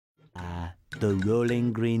The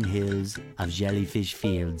rolling green hills of Jellyfish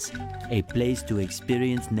Fields, a place to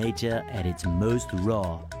experience nature at its most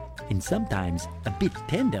raw, and sometimes a bit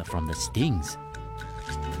tender from the stings.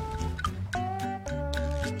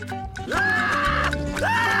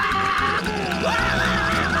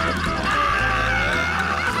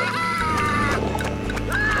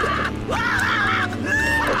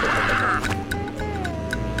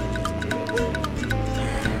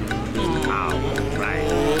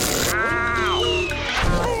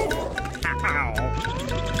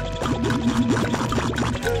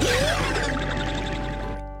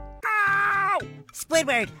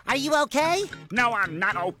 Squidward, are you okay? No, I'm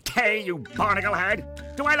not okay, you barnacle head.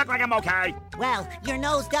 Do I look like I'm okay? Well, your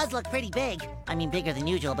nose does look pretty big. I mean, bigger than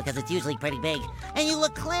usual because it's usually pretty big. And you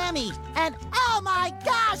look clammy. And oh my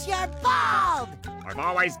gosh, you're bald! I've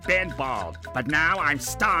always been bald, but now I'm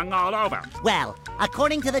stung all over. Well,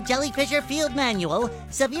 according to the Jellyfisher Field Manual,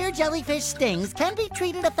 severe jellyfish stings can be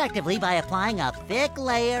treated effectively by applying a thick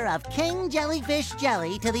layer of king jellyfish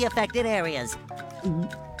jelly to the affected areas.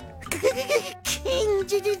 King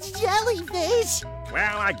jellyfish?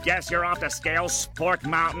 Well, I guess you're off to scale Spork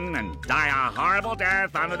Mountain and die a horrible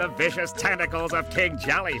death under the vicious tentacles of King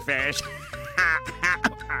Jellyfish.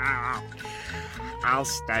 I'll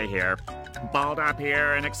stay here, balled up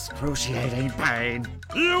here in excruciating pain.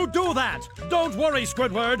 You do that! Don't worry,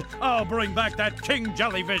 Squidward. I'll bring back that King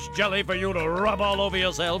Jellyfish jelly for you to rub all over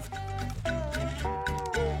yourself.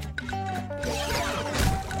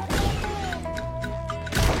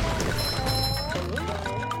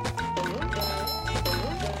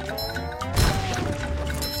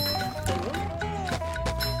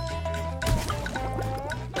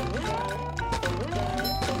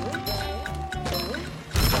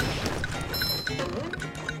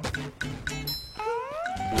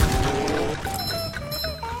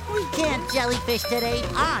 Can't jellyfish today.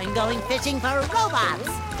 I'm going fishing for robots.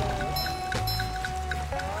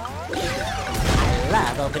 I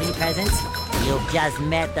love opening presents. You've just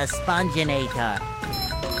met the Sponginator.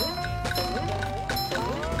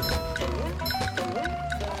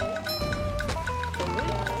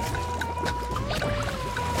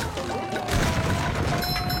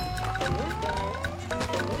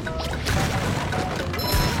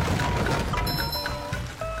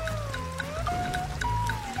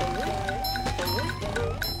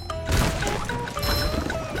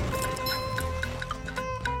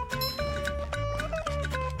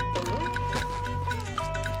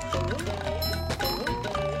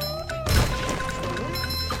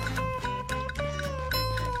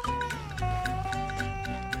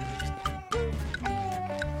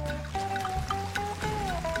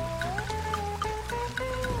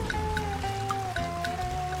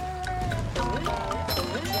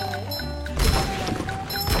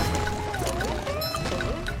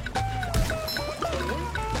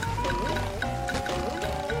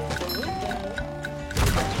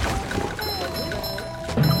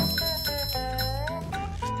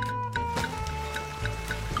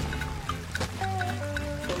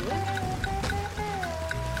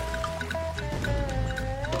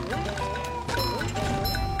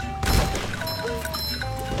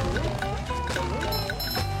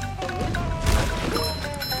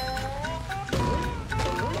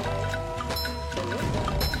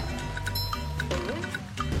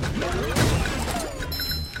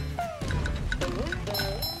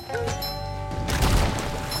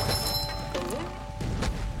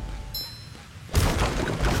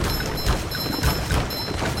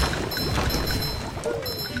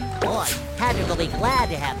 Patrick will be glad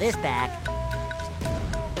to have this back.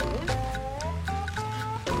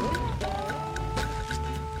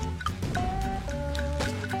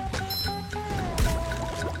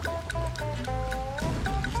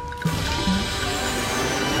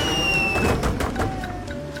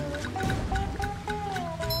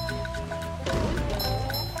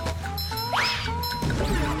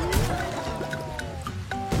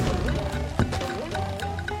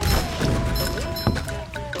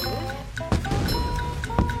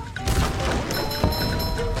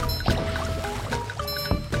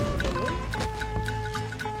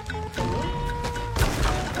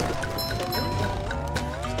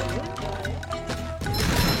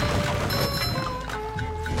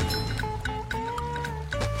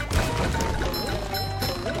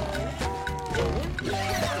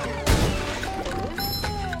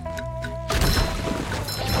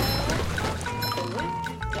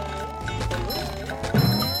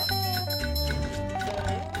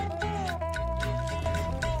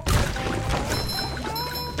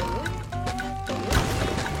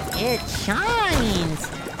 It shines!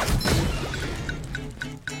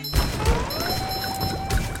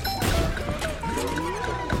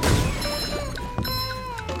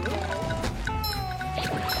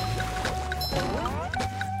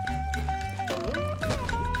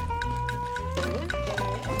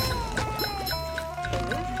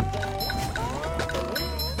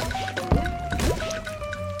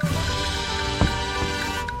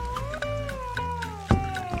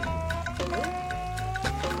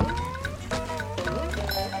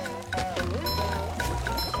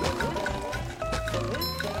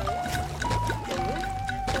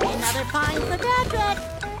 another find for Patrick.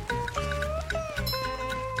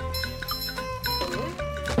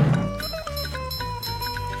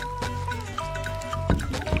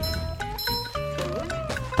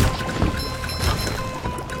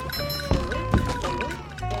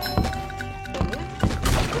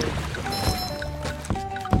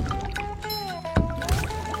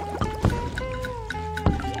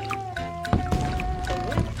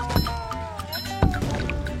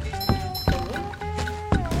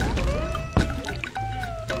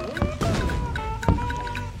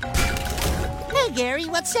 Gary,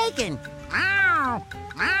 what's shaking? Ow!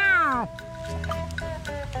 Ow!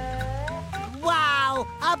 Wow!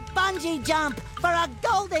 A bungee jump for a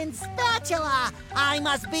golden spatula! I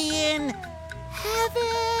must be in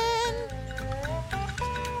heaven!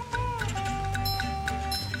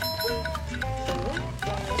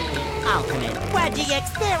 Ultimate wedgie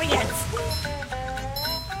experience!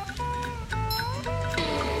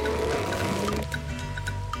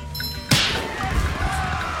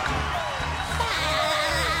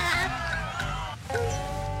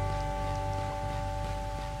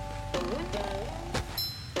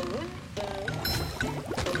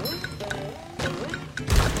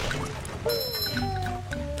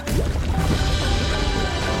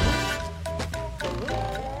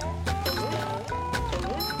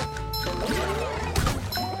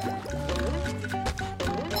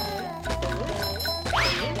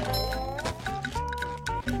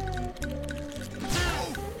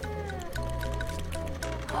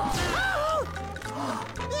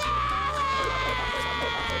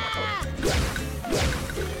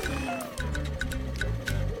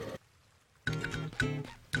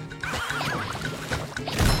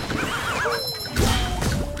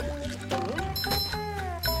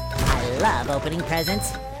 I love opening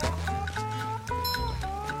presents. Take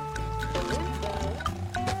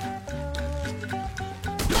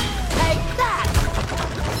that!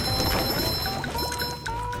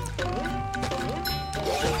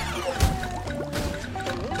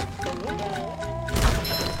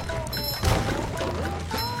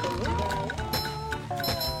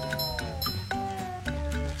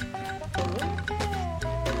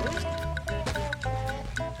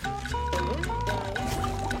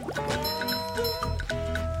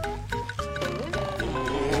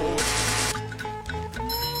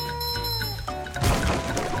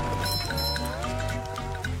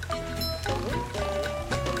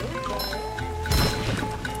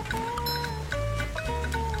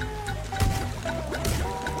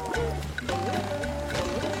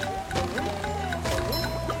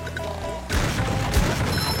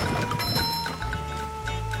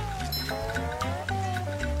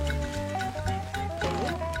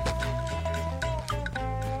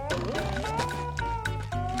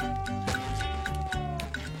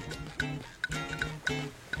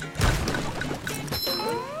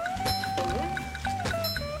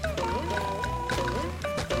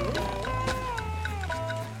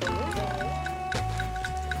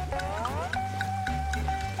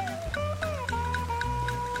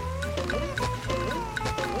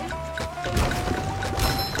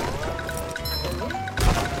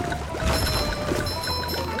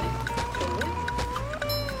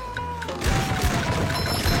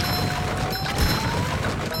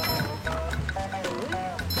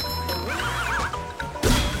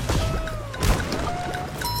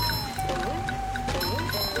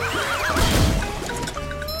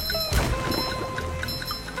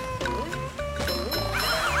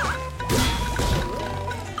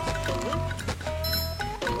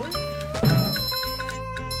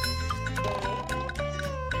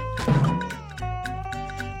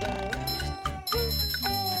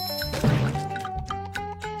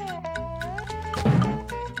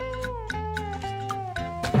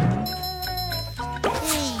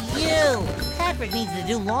 Patrick needs to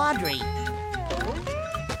do laundry.